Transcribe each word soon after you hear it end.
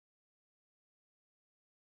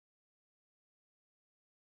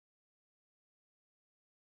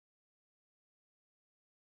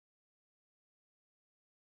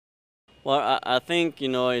Well, I think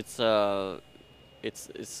it's all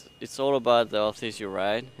about the horses you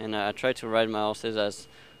ride, and I try to ride my horses as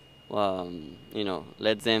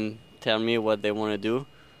let them tell me what they want to do,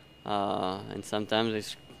 and sometimes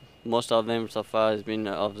it's most of them so far has been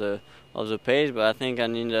of the pace, but I think I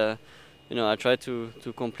need I try to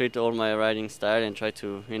complete all my riding style and try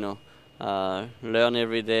to learn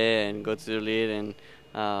every day and go to the lead and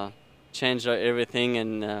change everything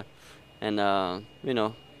and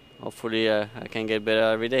hopefully I can get better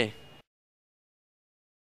every day.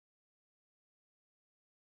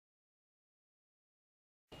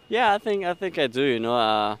 Yeah, I think I do.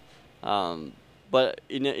 But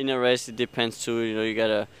in a race it depends too. You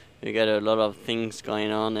got a lot of things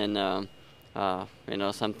going on, and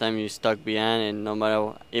sometimes you're stuck behind, and no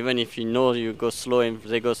matter even if you know you go slow and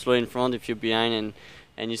they go slow in front, if you're behind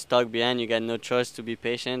and you're stuck behind, you got no choice to be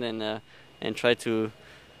patient and try to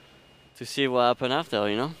see what happen after.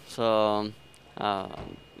 Uh,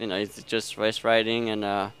 it's just race riding, and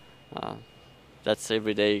uh, that's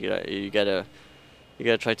every day. You gotta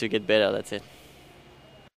try to get better. That's it.